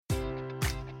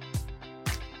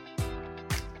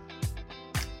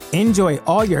Enjoy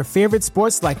all your favorite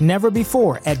sports like never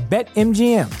before at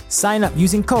BetMGM. Sign up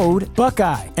using code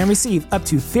Buckeye and receive up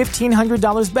to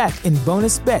 $1,500 back in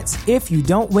bonus bets if you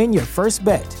don't win your first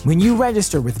bet. When you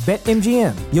register with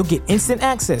BetMGM, you'll get instant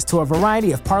access to a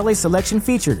variety of parlay selection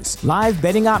features, live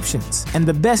betting options, and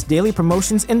the best daily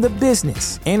promotions in the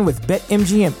business. And with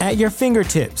BetMGM at your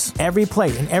fingertips, every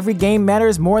play and every game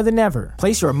matters more than ever.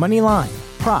 Place your money line,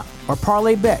 prop, or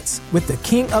parlay bets with the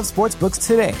king of sportsbooks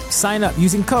today. Sign up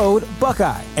using code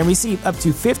Buckeye and receive up to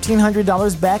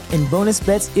 $1,500 back in bonus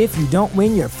bets if you don't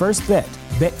win your first bet.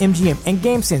 BetMGM and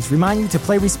GameSense remind you to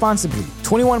play responsibly.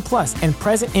 21 plus and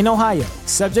present in Ohio,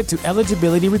 subject to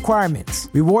eligibility requirements.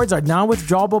 Rewards are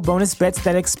non-withdrawable bonus bets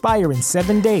that expire in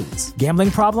 7 days. Gambling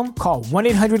problem? Call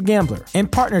 1-800-GAMBLER. In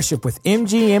partnership with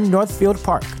MGM Northfield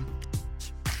Park.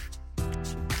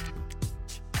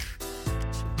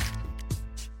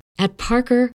 At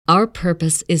Parker, our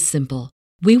purpose is simple.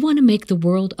 We want to make the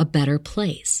world a better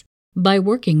place by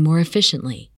working more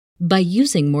efficiently, by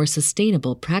using more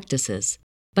sustainable practices,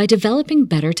 by developing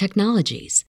better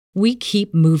technologies. We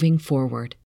keep moving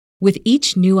forward. With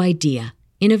each new idea,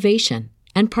 innovation,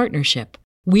 and partnership,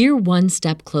 we're one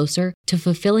step closer to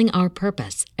fulfilling our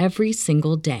purpose every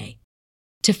single day.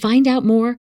 To find out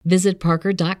more, visit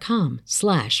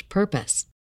parker.com/purpose.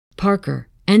 Parker,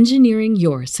 engineering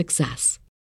your success.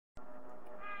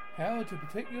 How to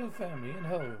Protect Your Family and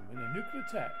Home in a Nuclear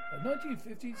Attack, a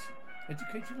 1950s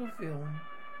educational film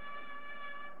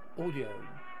audio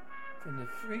from the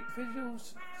Federal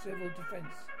Civil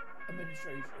Defense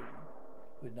Administration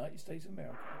of the United States of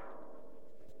America.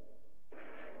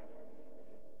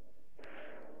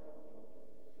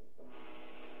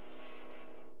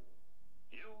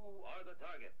 You are the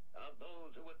target of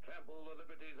those who would trample the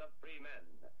liberties of free men.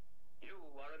 You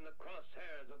are in the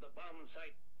crosshairs of the bomb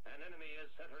site. An enemy is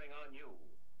centering on you.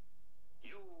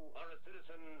 You are a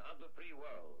citizen of the free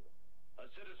world, a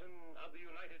citizen of the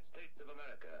United States of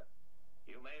America.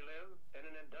 You may live in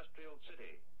an industrial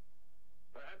city,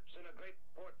 perhaps in a great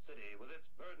port city with its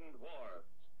burdened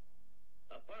wharves,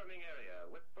 a farming area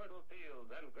with fertile fields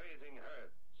and grazing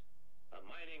herds, a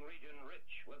mining region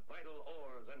rich with vital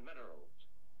ores and minerals.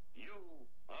 You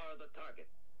are the target.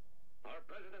 Our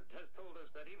president has told us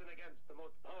that even against the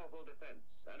most powerful defense,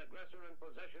 an aggressor in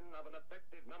possession of an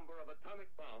effective number of atomic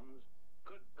bombs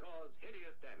could cause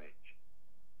hideous damage.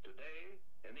 Today,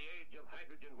 in the age of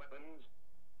hydrogen weapons,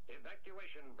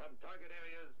 evacuation from target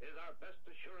areas is our best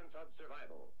assurance of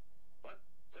survival. But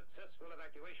successful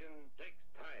evacuation takes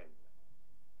time.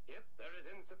 If there is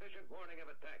insufficient warning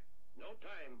of attack, no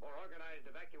time for organized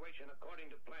evacuation according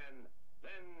to plan,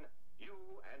 then you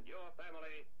and your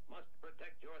family must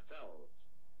protect yourselves.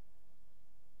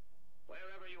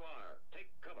 Wherever you are,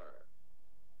 take cover.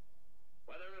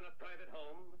 Whether in a private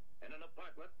home, in an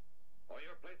apartment, or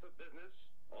your place of business,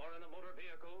 or in a motor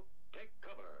vehicle, take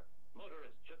cover.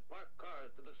 Motorists should park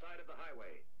cars to the side of the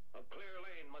highway. A clear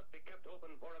lane must be kept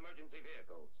open for emergency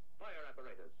vehicles, fire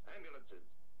apparatus, ambulances,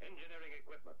 engineering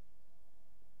equipment.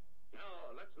 Now,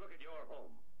 let's look at your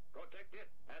home. Protect it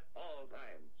at all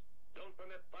times. Don't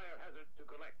permit fire hazards to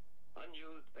collect.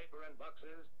 Unused paper and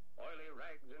boxes, oily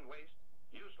rags and waste,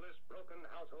 useless broken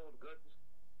household goods.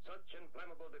 Such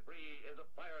inflammable debris is a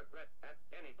fire threat at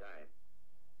any time.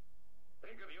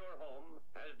 Think of your home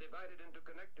as divided into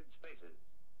connected spaces.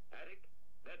 Attic,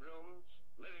 bedrooms,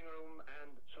 living room,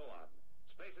 and so on.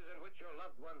 Spaces in which your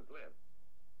loved ones live.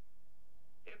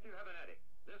 If you have an attic,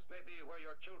 this may be where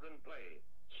your children play,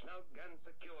 snug and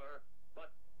secure, but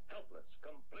helpless,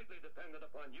 completely dependent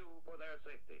upon you for their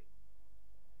safety.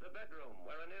 The bedroom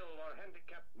where an ill or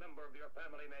handicapped member of your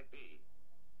family may be.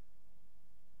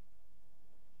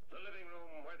 The living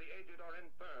room where the aged or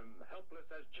infirm, helpless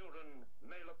as children,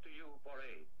 may look to you for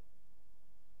aid.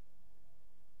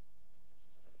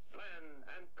 Plan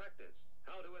and practice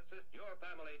how to assist your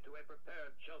family to a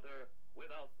prepared shelter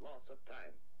without loss of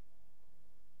time.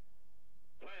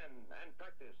 Plan and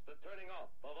practice the turning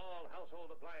off of all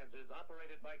household appliances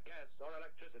operated by gas or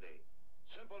electricity.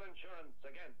 Simple insurance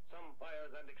against some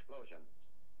fires and explosions.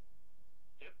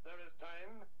 If there is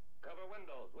time, cover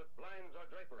windows with blinds or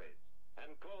draperies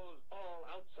and close all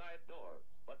outside doors,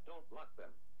 but don't lock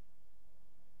them.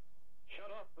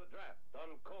 Shut off the draft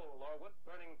on coal or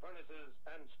wood-burning furnaces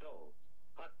and stoves.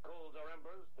 Hot coals or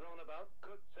embers thrown about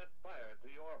could set fire to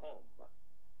your home.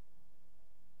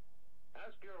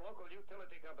 Ask your local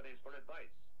utility companies for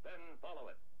advice, then follow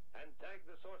it, and tag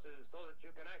the sources so that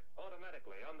you can act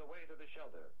automatically on the way to the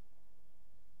shelter.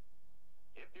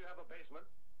 If you have a basement,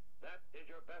 that is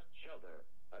your best shelter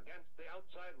against the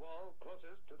outside wall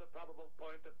closest to the probable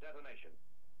point of detonation.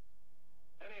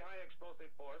 Any high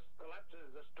explosive force collapses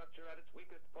the structure at its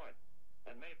weakest point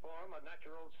and may form a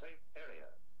natural safe area.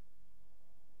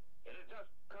 It is just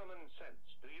common sense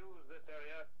to use this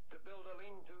area to build a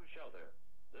lean-to shelter.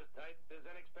 This type is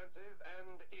inexpensive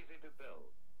and easy to build.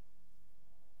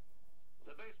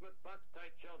 The basement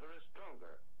box-type shelter is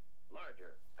stronger,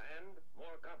 larger, and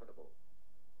more comfortable.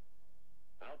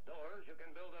 Outdoors, you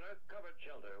can build an earth-covered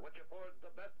shelter which affords the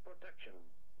best protection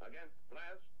against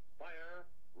blast, fire,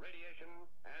 radiation,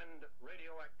 and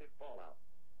radioactive fallout.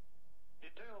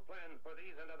 Detailed plans for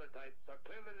these and other types are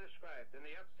clearly described in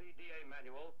the FCDA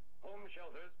manual, Home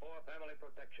Shelters for Family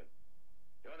Protection.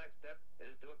 Your next step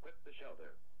is to equip the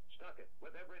shelter. Stock it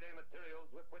with everyday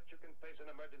materials with which you can face an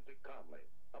emergency calmly.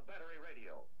 A battery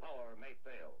radio, power may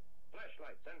fail.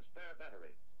 Flashlights and spare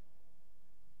batteries.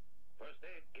 First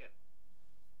aid kit.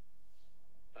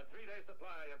 A 3-day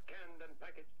supply of canned and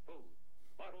packaged food,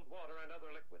 bottled water and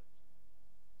other liquids.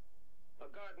 A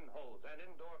garden hose and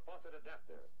indoor faucet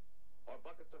adapter, or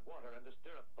buckets of water and a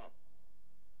stirrup pump.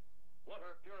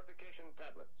 Water purification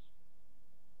tablets.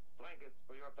 Blankets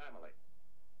for your family.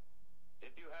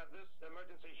 If you have this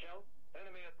emergency shelf,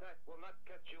 enemy attack will not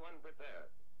catch you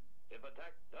unprepared. If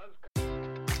attack does come...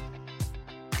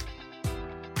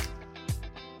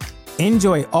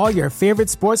 Enjoy all your favorite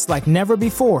sports like never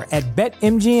before at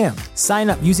BetMGM.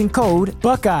 Sign up using code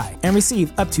Buckeye and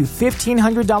receive up to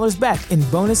 $1,500 back in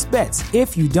bonus bets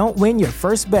if you don't win your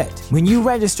first bet. When you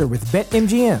register with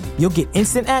BetMGM, you'll get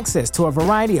instant access to a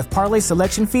variety of parlay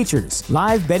selection features,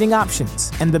 live betting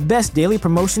options, and the best daily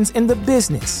promotions in the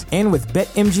business. And with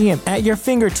BetMGM at your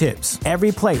fingertips,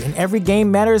 every play and every game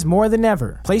matters more than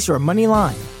ever. Place your money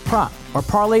line, prop, or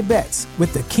parlay bets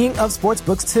with the king of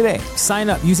sportsbooks today. Sign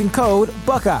up using code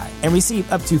Buckeye and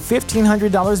receive up to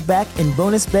 $1,500 back in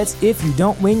bonus bets if you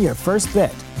don't win your first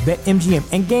bet. BetMGM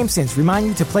and GameSense remind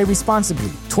you to play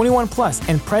responsibly. 21 plus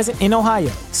and present in Ohio,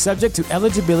 subject to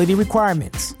eligibility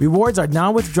requirements. Rewards are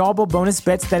non-withdrawable bonus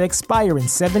bets that expire in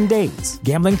 7 days.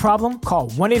 Gambling problem? Call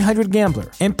 1-800-GAMBLER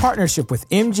in partnership with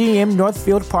MGM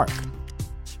Northfield Park.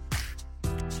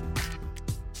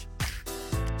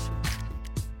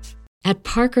 At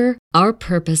Parker, our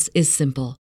purpose is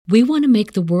simple. We want to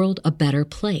make the world a better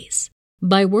place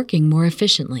by working more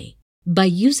efficiently, by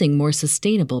using more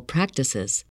sustainable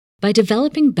practices, by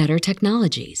developing better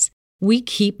technologies. We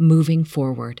keep moving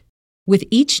forward. With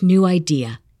each new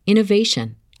idea,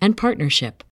 innovation, and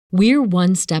partnership, we're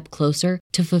one step closer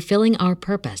to fulfilling our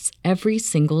purpose every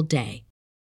single day.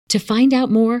 To find out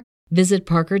more, visit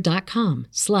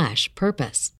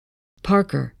parker.com/purpose.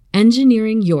 Parker,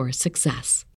 engineering your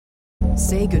success.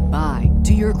 Say goodbye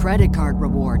to your credit card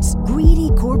rewards. Greedy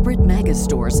corporate mega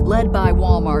stores, led by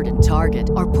Walmart and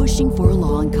Target, are pushing for a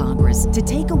law in Congress to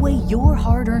take away your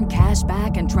hard-earned cash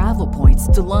back and travel points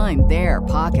to line their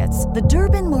pockets. The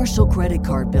Durbin-Marshall credit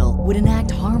card bill would enact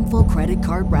harmful credit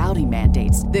card routing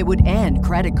mandates that would end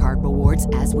credit card rewards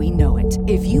as we know it.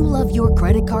 If you love your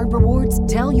credit card rewards,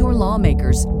 tell your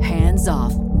lawmakers, hands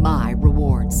off my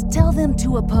rewards. Tell them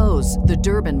to oppose the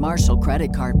Durbin-Marshall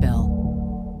credit card bill.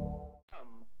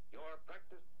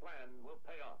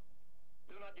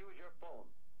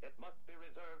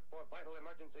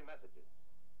 Messages.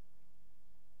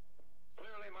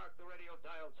 Clearly mark the radio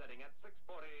dial setting at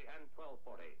 640 and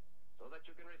 1240 so that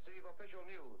you can receive official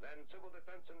news and civil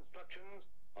defense instructions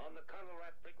on the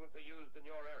Conelrad frequency used in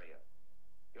your area.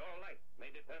 Your life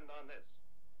may depend on this.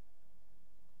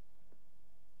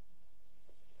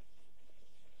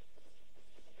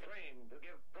 Train to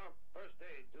give prompt first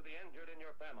aid to the injured in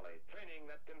your family. Training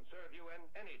that can serve you in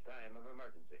any time of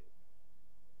emergency.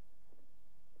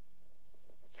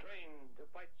 Train to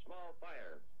fight small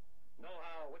fires,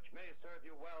 know-how which may serve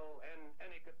you well in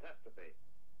any catastrophe.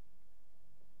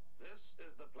 This is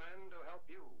the plan to help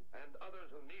you and others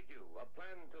who need you, a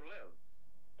plan to live,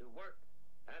 to work,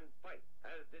 and fight,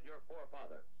 as did your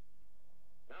forefathers.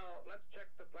 Now, let's check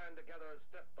the plan together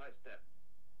step by step.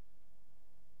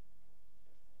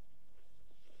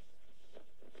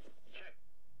 Check.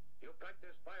 You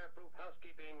practice fireproof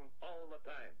housekeeping all the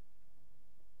time.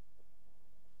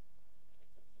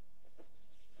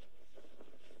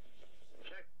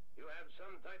 Check. You have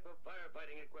some type of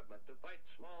firefighting equipment to fight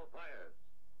small fires,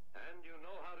 and you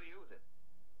know how to use it.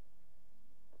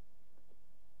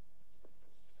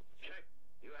 Check.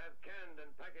 You have canned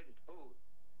and packaged food,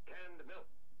 canned milk,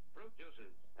 fruit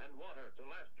juices, and water to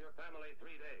last your family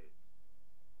 3 days.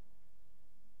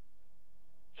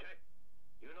 Check.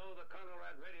 You know the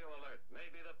Conelrad radio alert may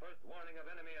be the first warning of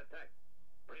enemy attack.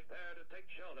 Prepare to take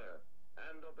shelter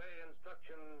and obey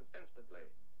instructions instantly.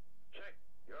 Check.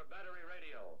 Your battery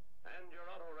radio and your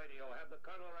auto radio have the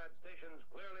Conelrad stations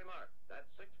clearly marked at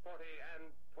 640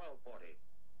 and 1240.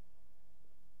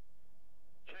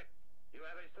 Check. You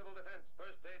have a civil defense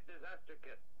first aid disaster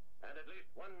kit, and at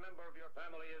least one member of your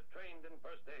family is trained in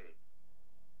first aid.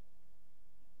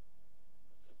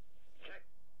 Check.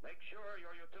 Make sure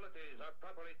your utilities are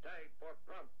properly tagged for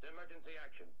prompt emergency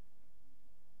action.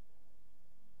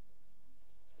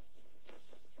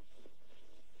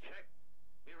 Check.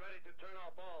 Be ready to turn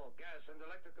off all gas and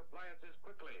electric appliances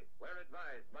quickly, where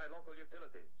advised by local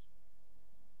utilities.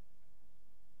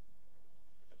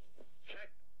 Check.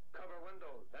 Cover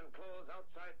windows and close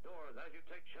outside doors as you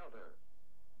take shelter.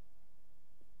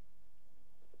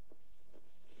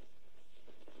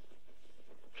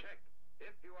 Check.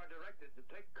 If you are directed to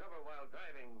take cover while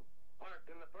driving, park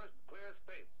in the first clear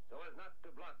space so as not to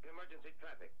block emergency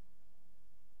traffic.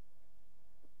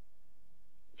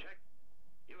 Check.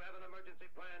 You have an emergency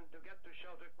plan to get to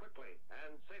shelter quickly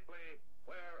and safely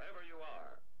wherever you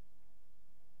are.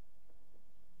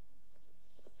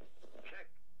 Check.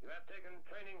 You have taken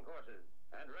training courses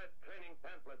and read training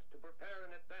pamphlets to prepare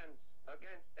in advance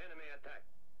against enemy attack.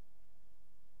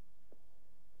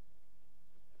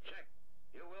 Check.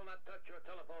 You will not touch your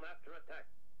telephone after attack.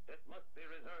 It must be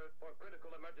reserved for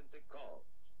critical emergency calls.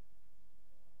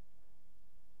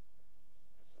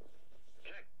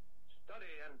 Check.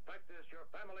 Study and practice your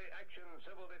Family Action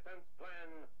Civil Defense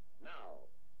Plan now.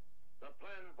 The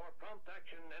plan for prompt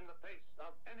action in the face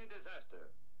of any disaster.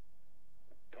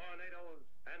 Tornadoes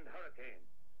and hurricanes.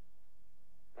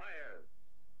 Fires.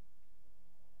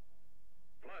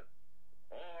 Floods.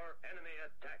 Or enemy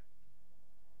attack.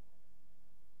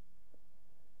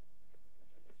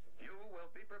 You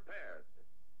will be prepared.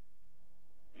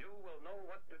 You will know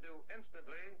what to do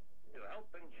instantly to help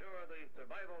ensure the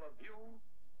survival of you,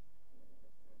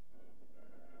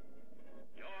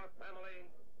 your family,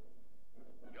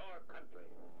 your country.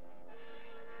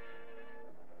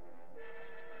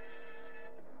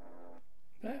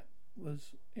 That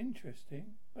was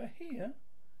interesting, but here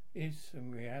is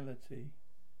some reality.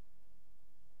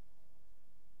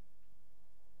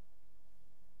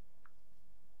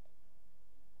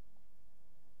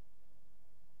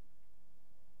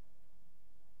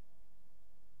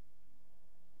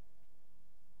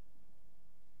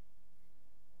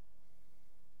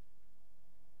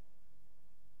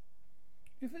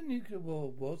 If a nuclear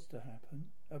war was to happen,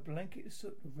 a blanket of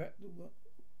soot would wrap the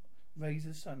rays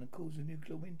the sun and cause a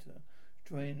nuclear winter,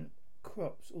 drain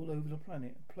crops all over the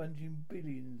planet, plunging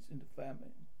billions into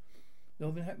famine.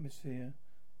 Northern hemisphere,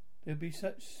 there would be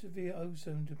such severe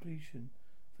ozone depletion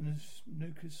from the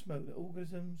nuclear smoke that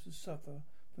organisms would suffer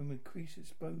from increased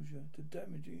exposure to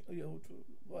damaging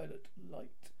ultraviolet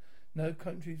light. No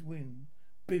countries win,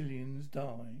 billions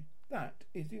die. That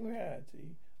is the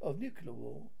reality of nuclear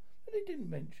war. They didn't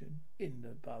mention in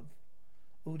the above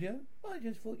audio. I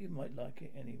just thought you might like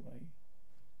it anyway.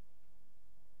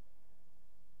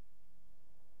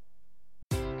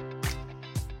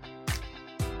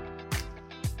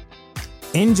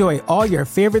 Enjoy all your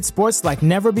favorite sports like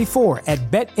never before at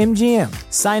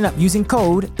BetMGM. Sign up using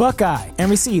code Buckeye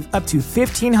and receive up to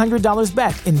 $1,500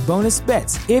 back in bonus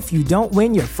bets if you don't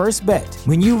win your first bet.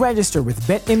 When you register with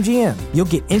BetMGM, you'll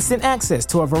get instant access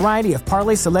to a variety of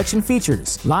parlay selection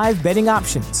features, live betting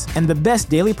options, and the best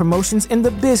daily promotions in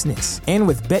the business. And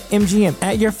with BetMGM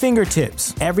at your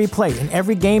fingertips, every play and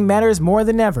every game matters more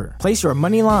than ever. Place your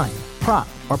money line, prop,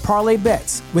 or parlay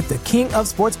bets with the king of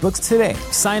sportsbooks today.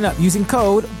 Sign up using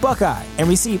code Buckeye and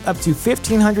receive up to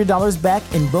 $1,500 back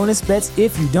in bonus bets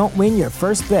if you don't win your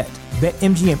first bet.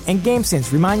 BetMGM and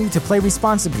GameSense remind you to play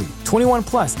responsibly. 21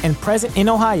 plus and present in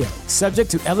Ohio, subject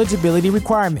to eligibility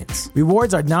requirements.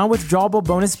 Rewards are non-withdrawable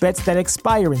bonus bets that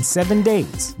expire in 7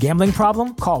 days. Gambling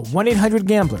problem? Call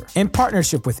 1-800-GAMBLER in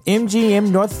partnership with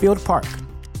MGM Northfield Park.